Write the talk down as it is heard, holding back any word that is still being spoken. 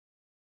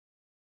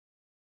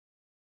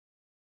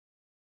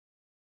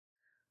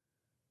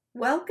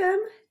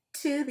Welcome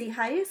to the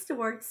highest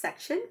award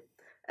section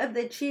of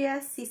the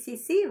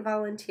GSCCC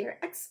Volunteer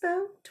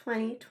Expo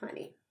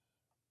 2020.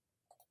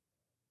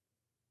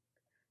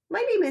 My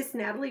name is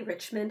Natalie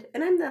Richmond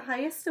and I'm the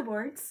highest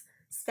awards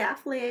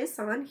staff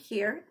liaison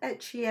here at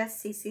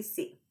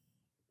GSCCC.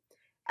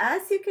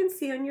 As you can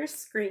see on your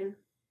screen,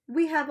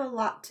 we have a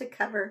lot to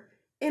cover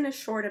in a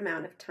short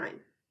amount of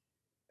time.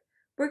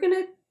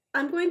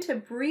 I'm going to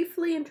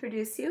briefly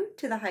introduce you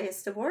to the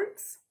highest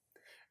awards,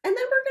 and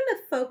then we're going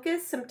to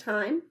focus some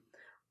time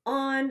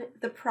on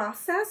the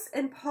process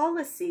and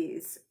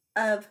policies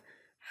of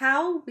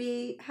how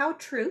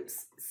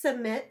troops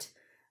submit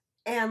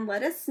and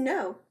let us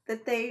know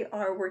that they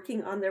are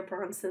working on their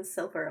Bronze and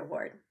Silver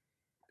Award.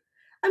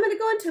 I'm going to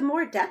go into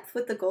more depth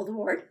with the Gold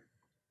Award,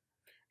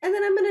 and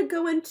then I'm going to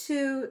go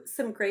into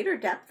some greater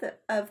depth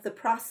of the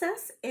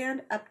process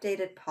and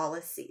updated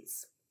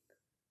policies.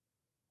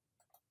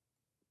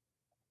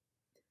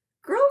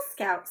 Girl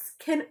Scouts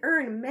can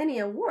earn many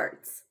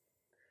awards.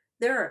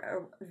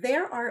 There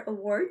are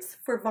awards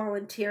for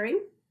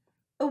volunteering,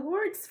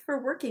 awards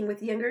for working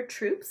with younger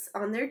troops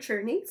on their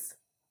journeys,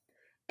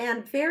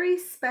 and very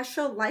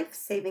special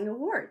life-saving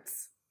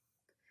awards.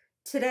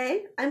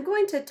 Today, I'm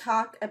going to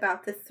talk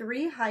about the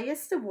three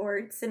highest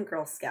awards in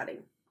Girl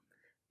Scouting: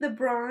 the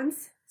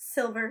Bronze,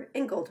 Silver,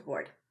 and Gold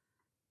Award.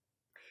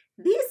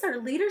 These are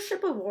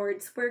leadership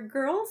awards where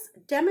girls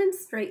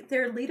demonstrate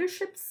their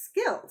leadership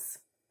skills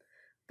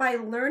by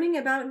learning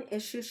about an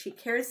issue she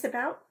cares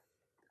about,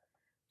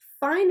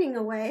 finding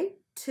a way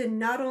to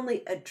not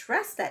only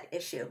address that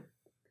issue,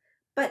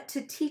 but to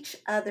teach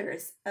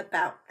others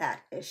about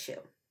that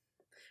issue.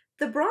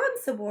 The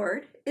Bronze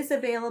Award is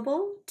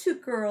available to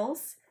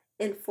girls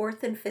in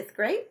 4th and 5th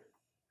grade.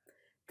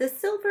 The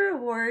Silver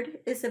Award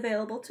is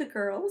available to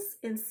girls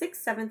in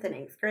 6th, 7th, and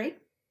 8th grade.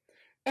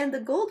 And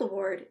the Gold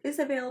Award is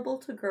available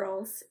to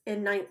girls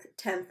in 9th,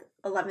 10th,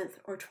 11th,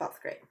 or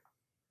 12th grade.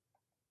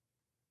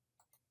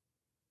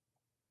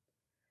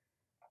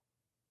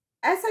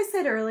 As I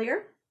said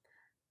earlier,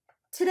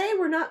 today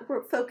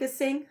we're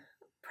focusing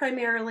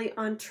primarily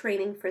on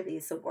training for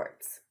these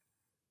awards.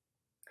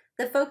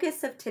 The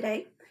focus of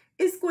today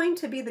is going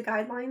to be the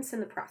guidelines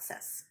and the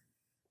process.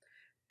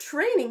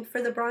 Training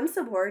for the Bronze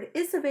Award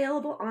is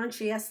available on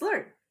GS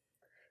Learn.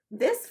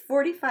 This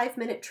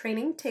 45-minute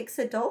training takes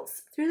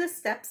adults through the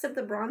steps of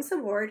the Bronze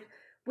Award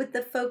with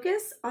the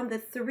focus on the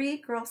 3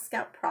 Girl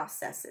Scout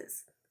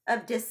processes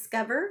of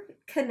discover,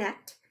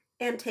 connect,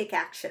 and take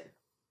action.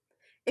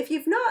 If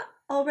you've not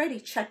already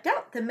checked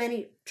out the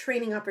many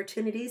training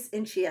opportunities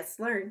in GS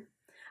Learn,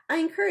 I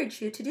encourage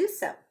you to do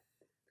so.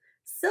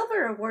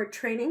 Silver Award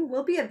training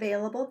will be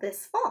available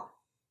this fall.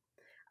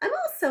 I'm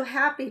also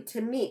happy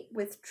to meet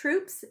with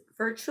troops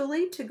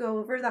virtually to go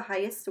over the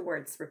highest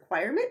awards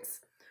requirements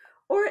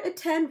or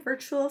attend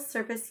virtual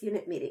service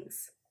unit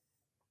meetings.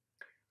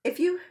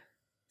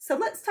 So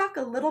let's talk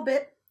a little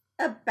bit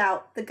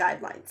about the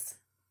guidelines.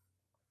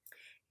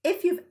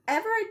 If you've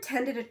ever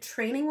attended a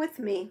training with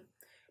me,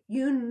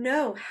 you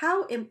know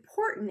how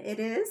important it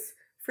is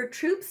for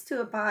troops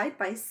to abide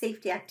by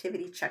safety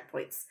activity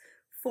checkpoints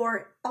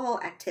for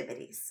all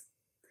activities.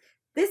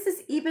 This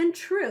is even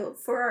true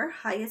for our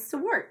highest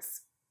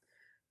awards.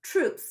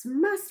 Troops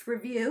must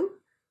review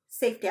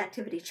safety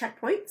activity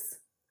checkpoints,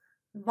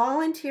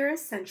 volunteer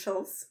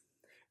essentials,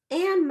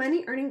 and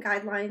money earning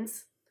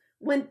guidelines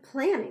when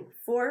planning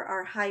for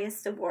our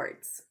highest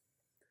awards.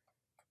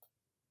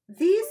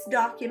 These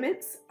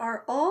documents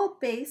are all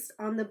based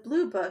on the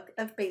Blue Book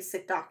of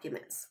Basic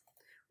Documents,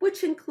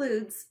 which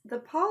includes the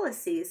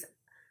policies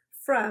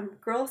from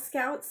Girl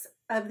Scouts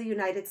of the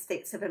United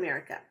States of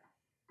America.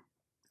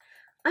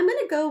 I'm going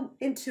to go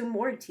into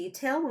more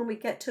detail when we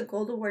get to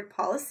Gold Award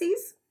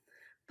policies,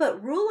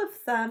 but rule of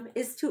thumb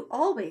is to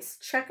always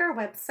check our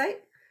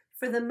website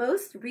for the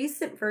most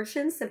recent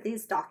versions of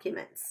these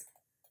documents.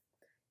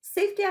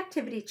 Safety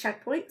activity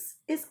checkpoints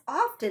is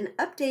often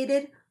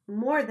updated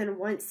more than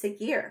once a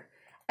year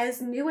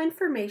as new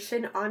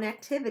information on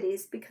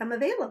activities become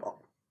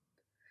available.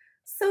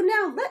 So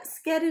now let's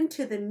get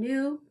into the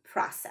new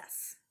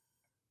process.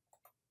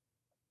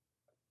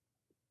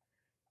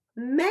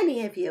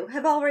 Many of you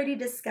have already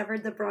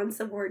discovered the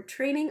Bronze Award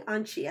training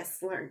on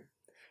GS Learn.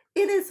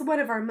 It is one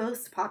of our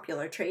most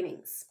popular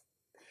trainings.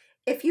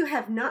 If you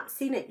have not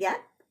seen it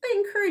yet, I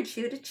encourage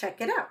you to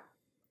check it out.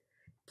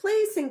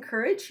 Please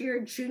encourage your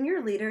junior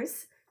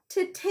leaders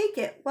to take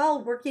it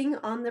while working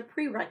on the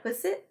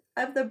prerequisite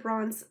of the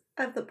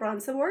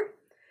Bronze Award,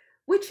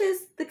 which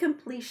is the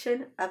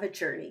completion of a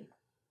journey.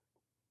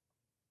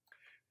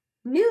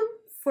 New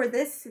for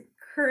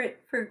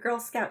Girl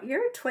Scout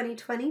year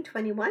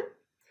 2020-21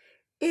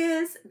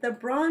 is the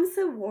Bronze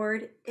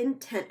Award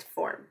intent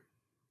form.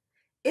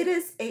 It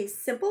is a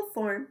simple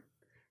form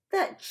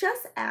that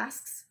just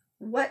asks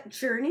what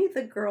journey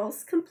the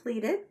girls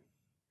completed,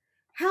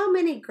 how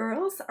many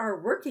girls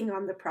are working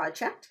on the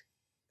project,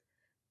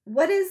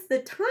 what is the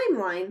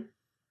timeline,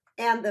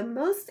 and the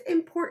most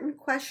important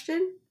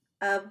question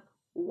of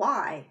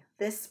why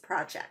this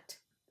project.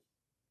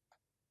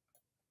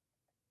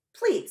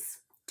 Please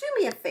do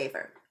me a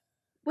favor.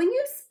 When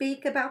you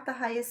speak about the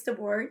highest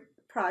award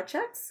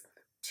projects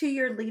to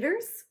your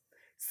leaders,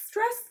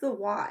 stress the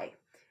why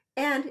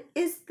and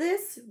is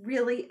this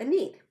really a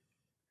need?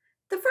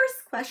 The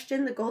first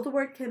question the Gold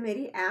Award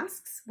Committee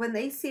asks when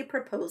they see a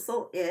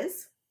proposal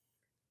is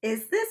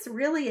this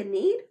really a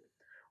need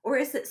or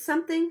is it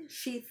something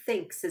she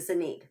thinks is a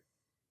need?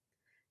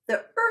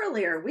 The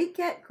earlier we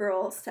get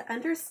girls to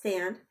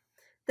understand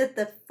that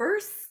the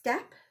first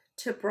step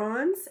to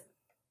bronze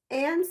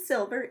and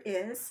silver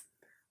is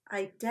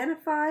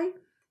identify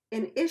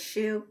an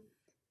issue,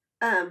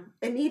 a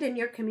need in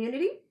your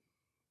community,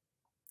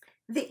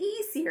 the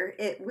easier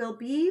it will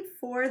be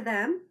for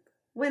them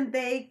when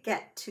they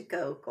get to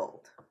go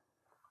gold.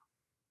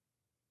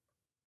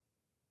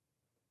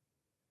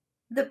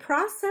 The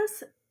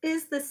process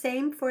is the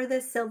same for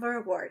the silver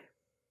award.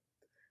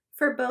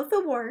 For both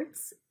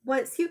awards,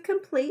 once you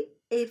complete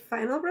a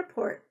final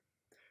report,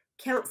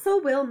 Council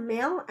will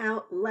mail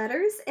out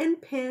letters and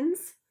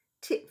pins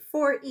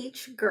for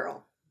each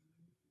girl.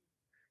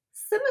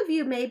 Some of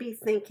you may be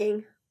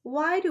thinking,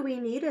 why do we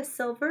need a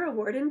silver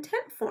award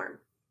intent form?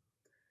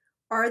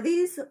 Are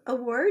these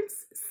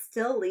awards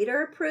still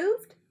leader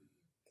approved?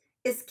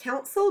 Is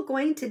Council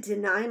going to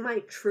deny my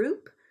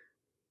troop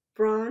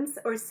bronze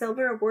or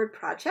silver award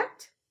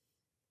project?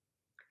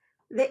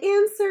 The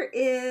answer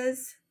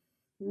is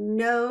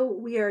no,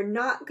 we are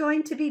not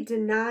going to be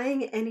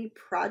denying any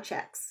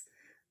projects.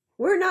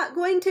 We're not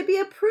going to be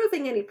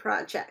approving any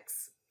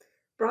projects.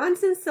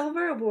 Bronze and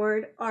silver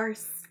award are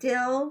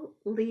still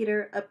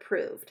leader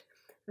approved.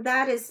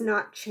 That is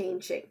not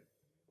changing.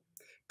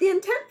 The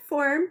intent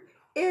form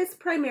is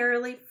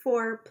primarily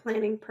for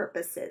planning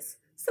purposes,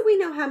 so we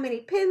know how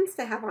many pins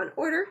to have on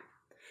order,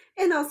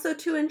 and also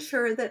to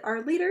ensure that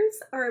our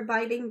leaders are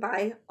abiding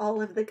by all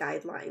of the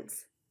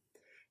guidelines.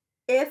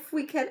 If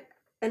we get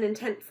an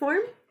intent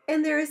form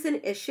and there is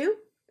an issue,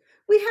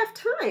 we have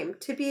time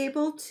to be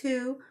able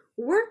to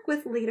work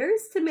with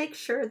leaders to make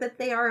sure that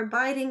they are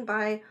abiding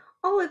by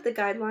all of the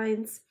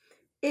guidelines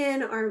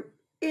in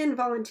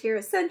volunteer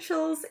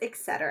essentials,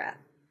 etc.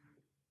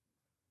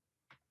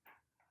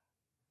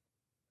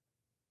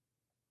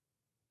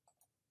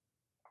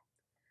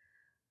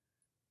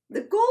 The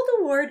Gold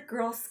Award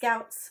Girl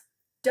Scouts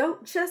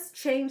don't just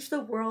change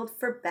the world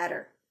for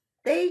better,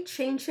 they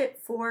change it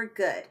for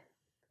good.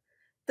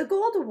 The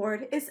Gold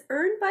Award is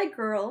earned by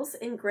girls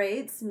in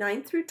grades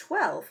 9 through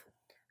 12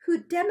 who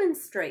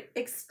demonstrate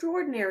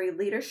extraordinary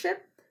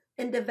leadership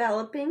in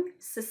developing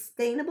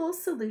sustainable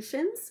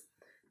solutions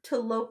to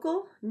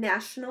local,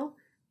 national,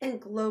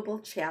 and global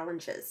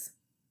challenges.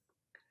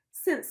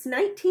 Since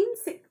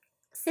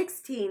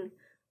 1916,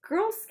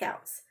 Girl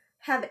Scouts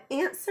have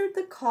answered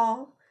the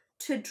call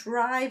to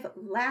drive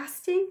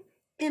lasting,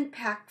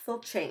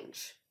 impactful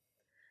change.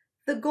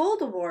 The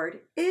Gold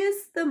Award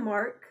is the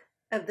mark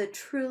of the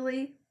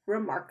truly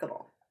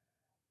remarkable.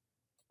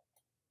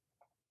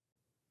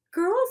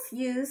 Girls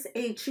use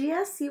a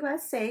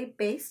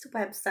GSUSA-based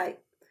website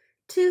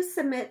to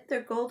submit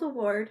their Gold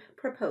Award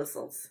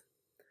proposals.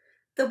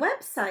 The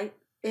website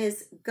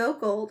is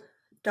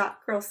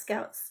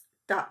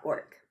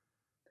gogold.girlscouts.org.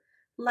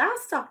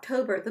 Last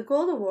October, the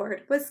Gold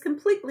Award was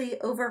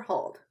completely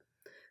overhauled.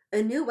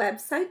 A new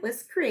website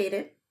was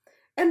created,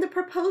 and the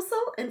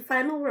proposal and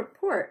final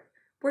report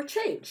were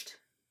changed.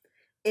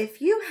 If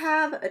you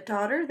have a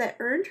daughter that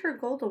earned her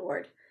Gold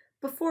Award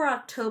before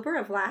October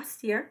of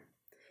last year,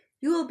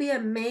 you will be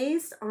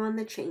amazed on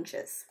the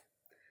changes.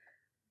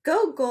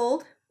 Go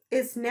Gold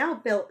is now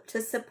built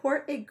to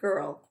support a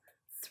girl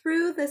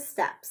through the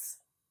steps.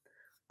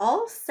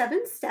 All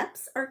 7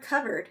 steps are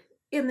covered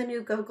in the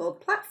new Go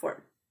Gold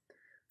platform.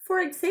 For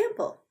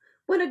example,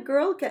 when a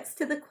girl gets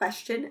to the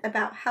question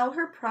about how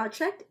her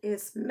project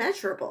is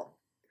measurable,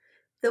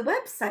 the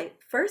website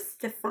first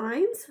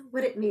defines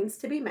what it means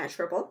to be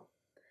measurable,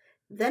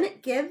 then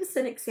it gives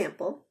an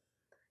example.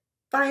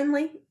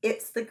 Finally,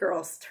 it's the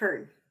girl's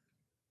turn.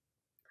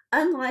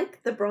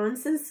 Unlike the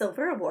Bronze and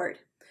Silver Award,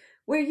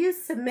 where you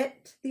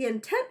submit the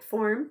intent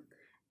form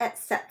at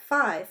step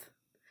 5,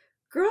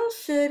 girls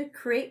should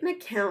create an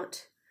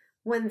account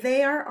when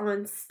they are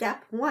on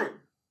step 1,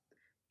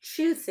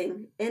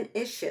 choosing an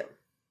issue.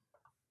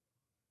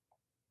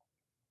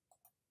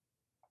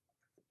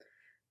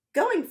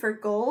 Going for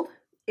gold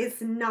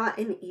is not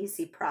an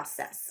easy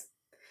process,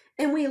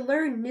 and we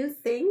learn new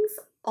things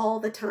all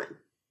the time.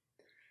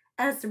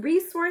 As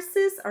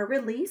resources are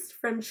released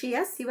from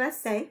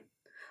GSUSA,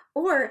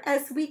 or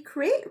as we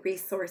create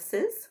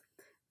resources,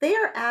 they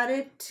are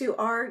added to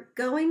our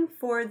Going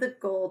for the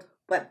Gold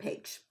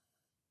webpage.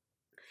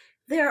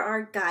 There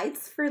are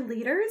guides for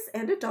leaders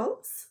and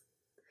adults,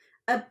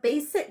 a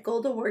basic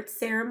Gold Award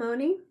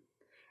ceremony,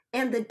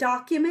 and the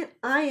document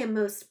I am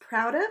most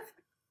proud of,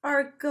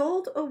 our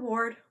Gold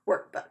Award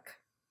workbook.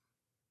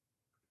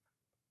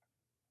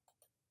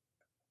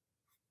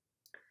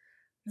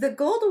 The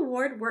Gold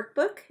Award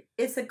workbook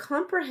is a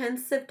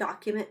comprehensive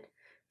document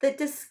that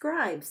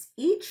describes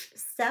each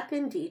step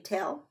in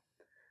detail,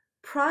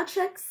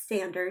 project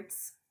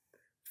standards,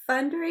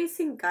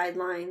 fundraising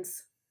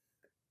guidelines,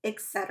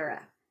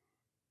 etc.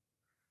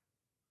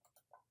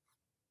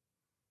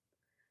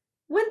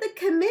 When the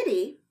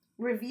committee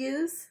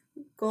reviews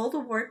Gold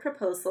Award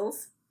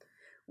proposals,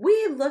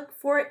 we look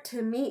for it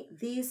to meet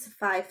these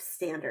 5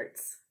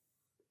 standards.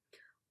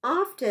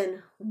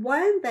 Often,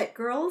 one that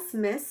girls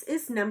miss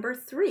is number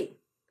 3,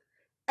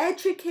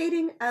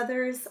 educating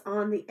others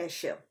on the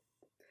issue.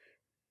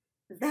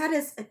 That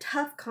is a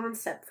tough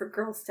concept for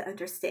girls to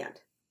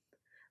understand.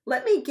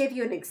 Let me give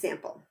you an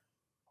example.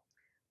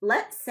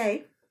 Let's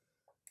say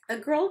a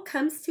girl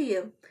comes to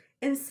you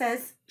and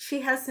says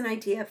she has an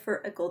idea for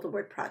a Gold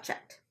Award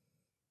project.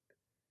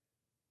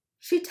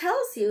 She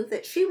tells you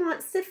that she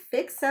wants to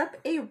fix up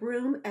a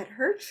room at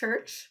her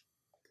church.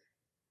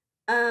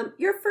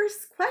 Your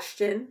first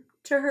question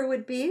to her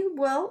would be,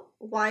 well,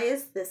 why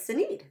is this a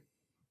need?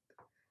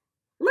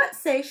 Let's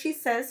say she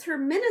says her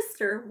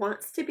minister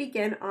wants to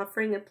begin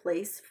offering a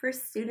place for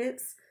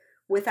students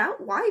without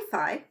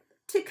Wi-Fi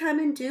to come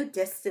and do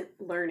distant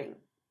learning.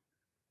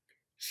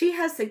 She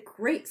has a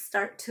great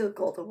start to a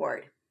Gold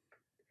Award.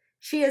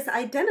 She has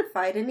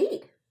identified a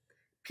need.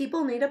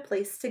 People need a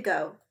place to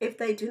go if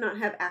they do not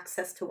have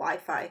access to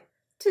Wi-Fi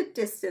to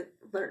distant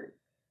learn.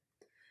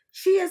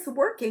 She is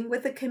working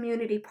with a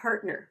community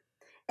partner,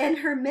 and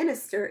her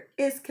minister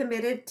is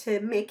committed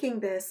to making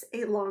this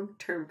a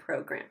long-term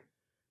program.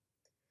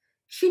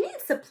 She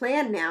needs a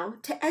plan now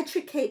to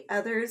educate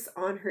others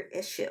on her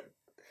issue.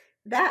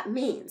 That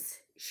means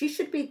she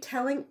should be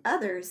telling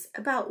others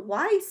about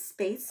why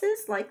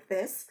spaces like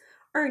this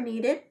are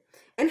needed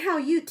and how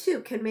you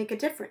too can make a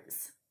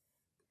difference.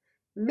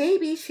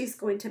 Maybe she's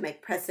going to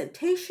make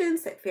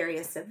presentations at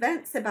various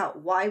events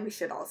about why we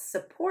should all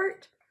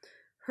support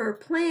her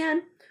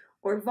plan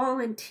or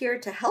volunteer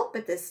to help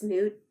at this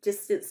new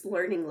distance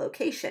learning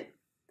location.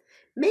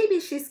 Maybe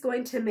she's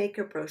going to make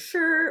a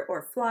brochure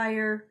or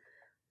flyer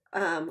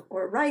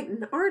or write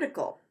an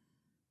article.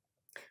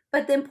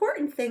 But the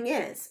important thing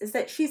is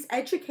that she's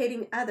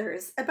educating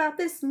others about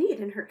this need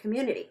in her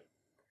community.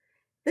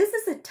 This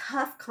is a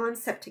tough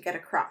concept to get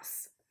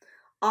across.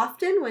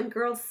 Often when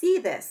girls see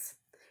this,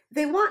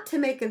 they want to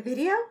make a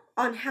video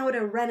on how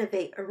to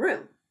renovate a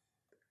room,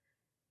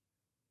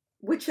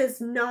 which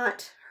is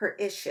not her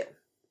issue.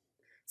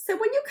 So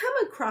when you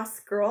come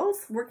across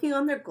girls working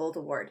on their Gold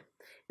Award,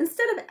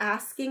 instead of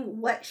asking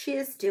what she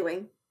is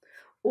doing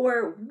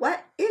or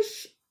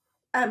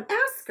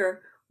ask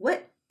her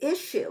what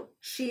issue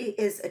she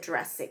is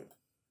addressing.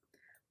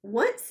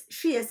 Once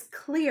she is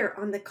clear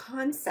on the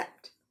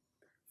concept,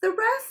 the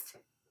rest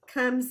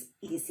comes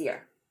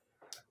easier.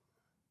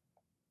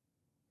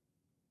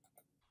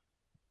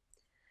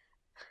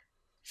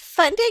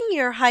 Funding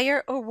your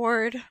higher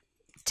award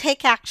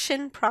Take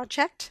Action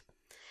project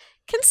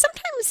can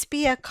sometimes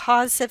be a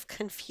cause of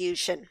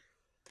confusion.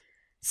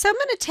 So I'm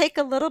going to take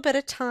a little bit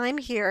of time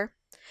here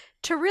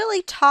to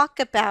really talk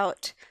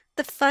about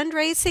the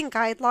fundraising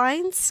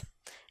guidelines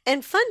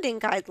and funding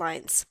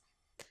guidelines.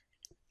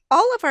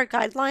 All of our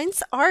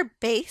guidelines are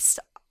based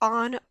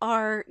on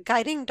our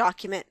guiding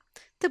document,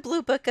 the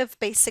Blue Book of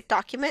Basic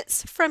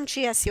Documents from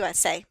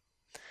GSUSA.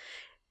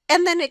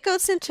 And then it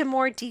goes into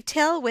more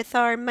detail with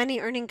our money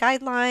earning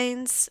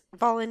guidelines,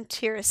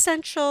 volunteer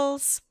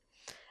essentials,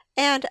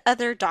 and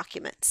other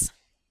documents.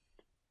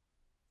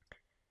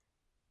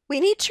 We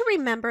need to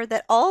remember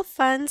that all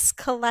funds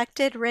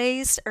collected,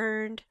 raised,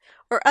 earned,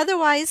 or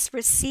otherwise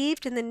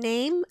received in the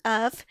name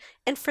of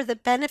and for the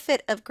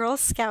benefit of Girl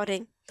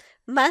Scouting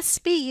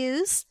must be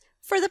used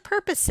for the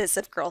purposes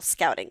of Girl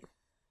Scouting.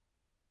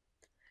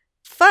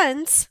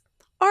 Funds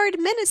are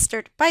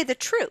administered by the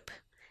troop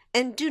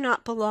and do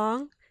not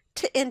belong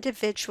to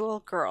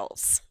individual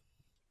girls.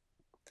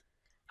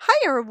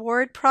 Higher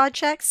award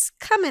projects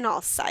come in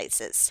all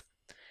sizes.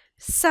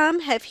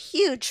 Some have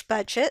huge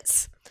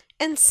budgets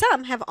and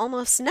some have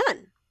almost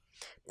none.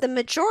 The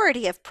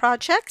majority of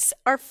projects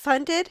are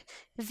funded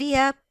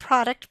via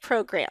product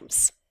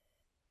programs.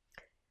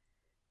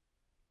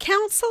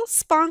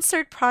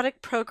 Council-sponsored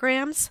product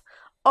programs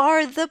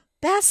are the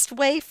best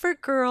way for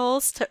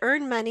girls to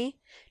earn money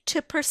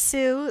to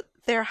pursue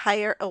their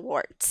higher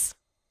awards.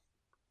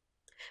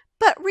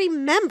 But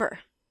remember,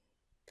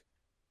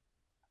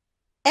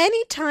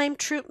 anytime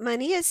troop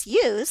money is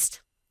used,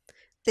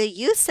 the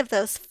use of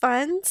those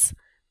funds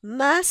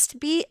must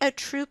be a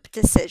troop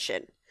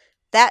decision.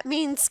 That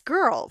means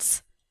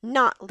girls,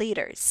 not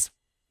leaders.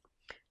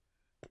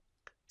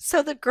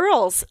 So the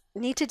girls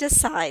need to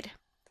decide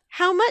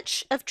how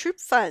much of troop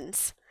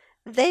funds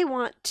they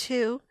want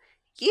to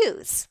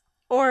use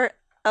or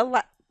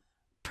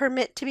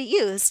permit to be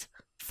used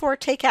for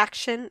Take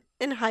Action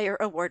in higher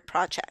award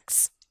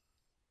projects.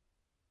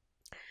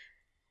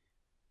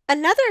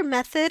 Another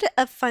method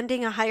of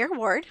funding a higher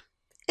award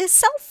is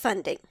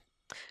self-funding.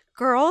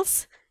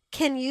 Girls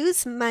can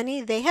use money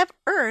they have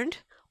earned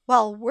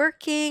while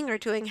working or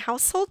doing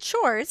household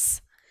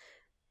chores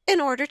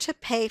in order to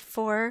pay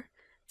for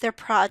their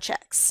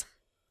projects.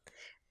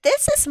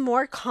 This is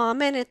more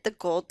common at the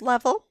gold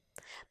level,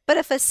 but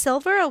if a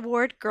silver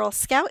award Girl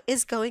Scout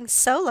is going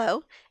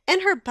solo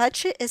and her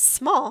budget is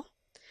small,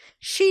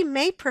 she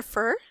may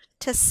prefer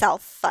to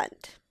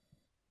self-fund.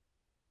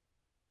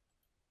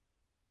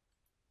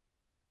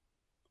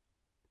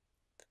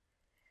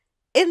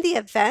 In the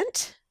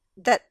event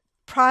that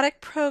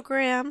product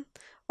program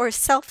or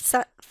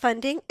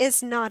self-funding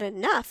is not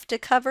enough to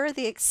cover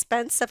the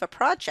expense of a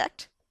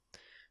project,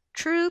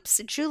 Troops,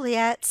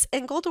 Juliets,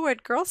 and Gold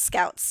Award Girl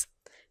Scouts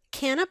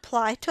can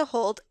apply to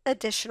hold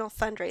additional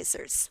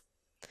fundraisers.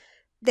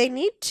 They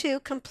need to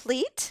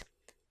complete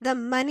the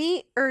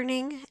money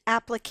earning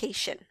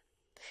application,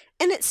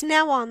 and it's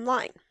now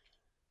online.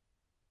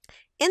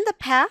 In the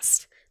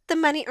past, the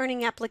money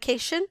earning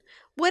application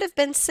would have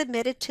been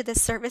submitted to the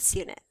service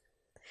unit.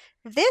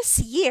 This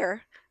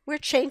year, we're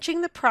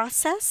changing the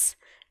process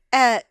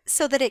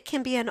so that it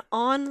can be an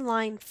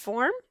online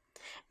form,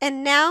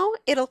 and now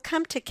it'll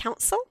come to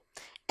council,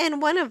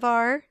 and one of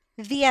our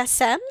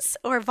VSMs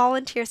or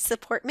volunteer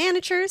support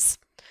managers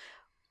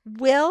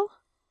will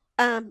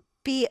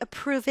be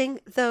approving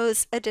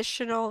those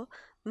additional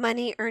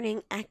money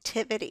earning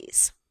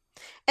activities.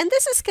 And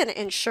this is going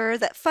to ensure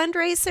that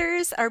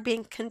fundraisers are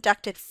being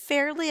conducted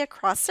fairly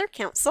across our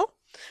council,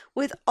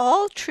 with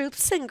all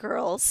troops and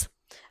girls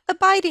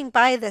abiding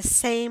by the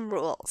same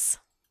rules.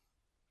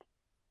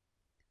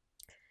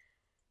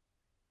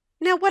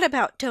 Now, what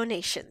about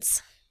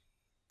donations?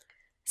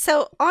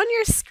 So on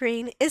your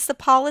screen is the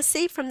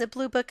policy from the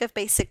Blue Book of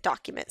Basic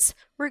Documents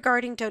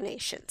regarding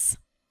donations.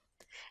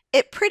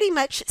 It pretty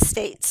much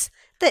states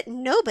that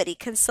nobody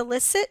can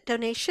solicit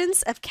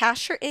donations of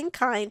cash or in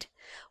kind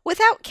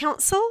without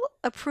council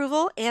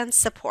approval and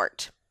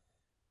support.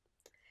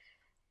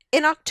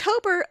 In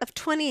October of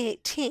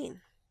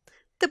 2018,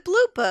 the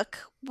Blue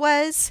Book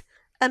was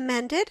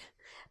amended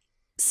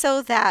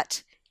so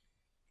that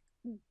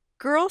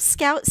Girl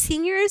Scout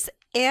seniors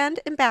and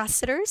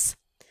ambassadors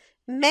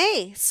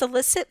may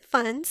solicit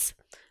funds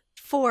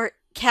for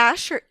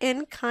cash or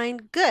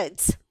in-kind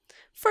goods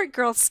for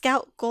Girl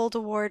Scout Gold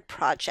Award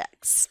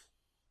projects.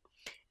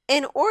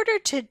 In order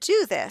to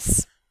do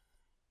this,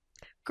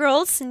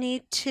 girls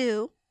need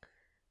to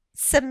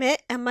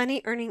submit a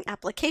money earning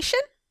application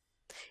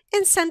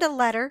and send a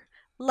letter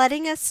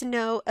letting us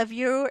know of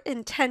your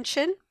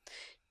intention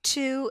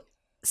to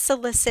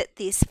solicit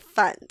these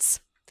funds.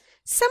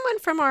 Someone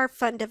from our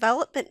fund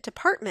development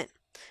department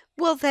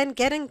will then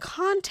get in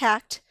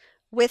contact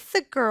with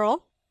the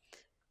girl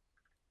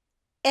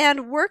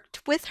and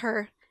worked with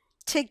her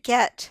to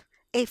get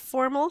a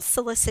formal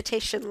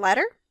solicitation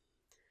letter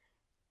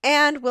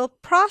and will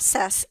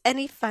process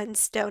any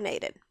funds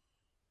donated.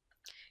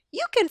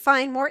 You can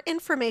find more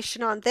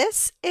information on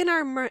this in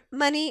our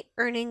money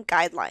earning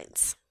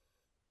guidelines.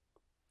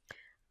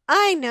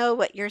 I know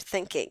what you're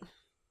thinking.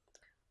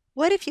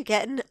 What if you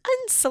get an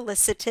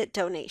unsolicited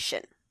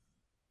donation?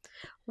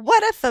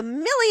 What if a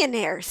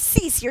millionaire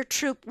sees your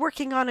troop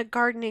working on a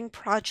gardening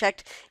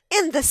project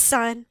in the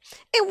sun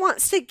and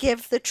wants to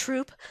give the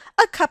troop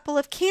a couple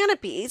of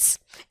canopies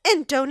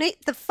and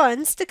donate the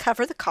funds to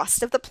cover the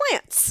cost of the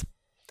plants?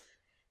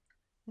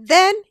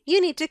 Then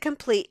you need to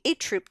complete a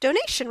troop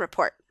donation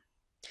report.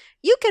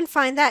 You can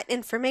find that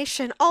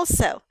information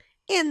also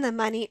in the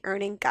money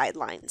earning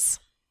guidelines.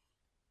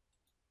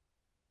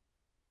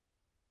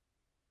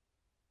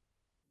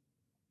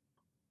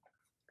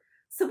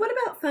 So what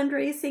about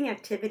fundraising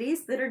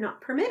activities that are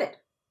not permitted?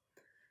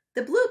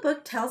 The Blue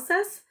Book tells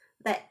us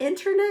that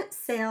internet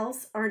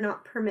sales are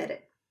not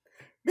permitted.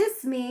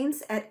 This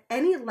means at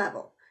any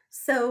level.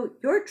 So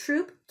your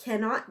troop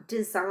cannot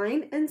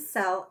design and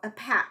sell a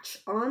patch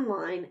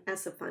online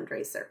as a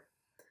fundraiser.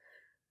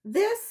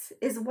 This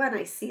is one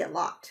I see a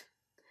lot.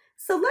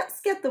 So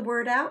let's get the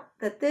word out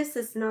that this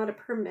is not a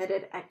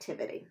permitted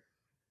activity.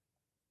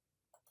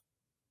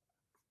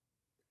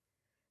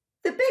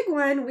 The big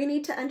one we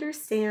need to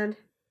understand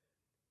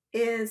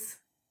is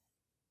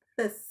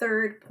the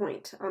third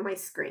point on my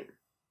screen.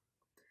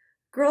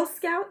 Girl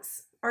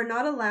Scouts are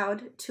not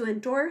allowed to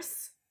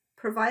endorse,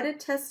 provide a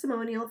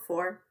testimonial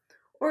for,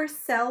 or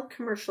sell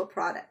commercial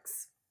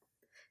products.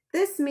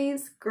 This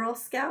means Girl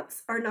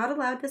Scouts are not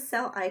allowed to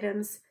sell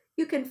items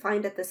you can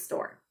find at the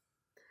store.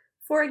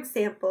 For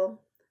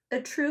example, a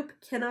troop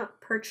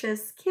cannot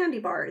purchase candy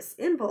bars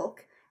in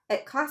bulk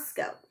at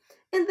Costco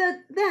and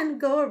then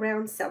go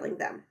around selling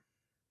them.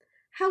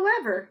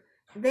 However,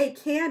 they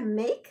can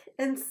make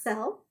and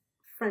sell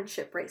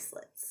friendship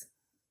bracelets.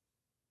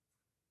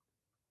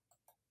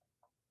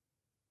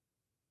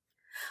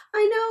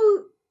 I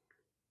know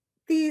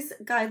these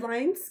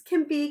guidelines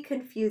can be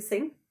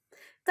confusing.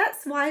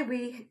 That's why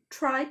we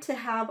try to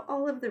have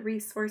all of the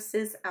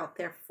resources out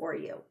there for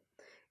you.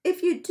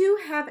 If you do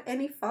have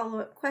any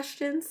follow-up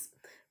questions,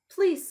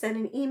 please send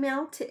an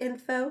email to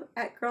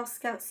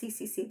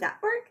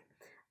info@girlscoutccc.org.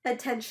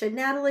 Attention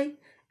Natalie,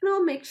 and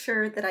I'll make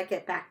sure that I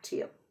get back to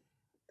you.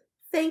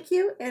 Thank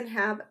you and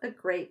have a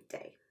great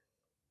day.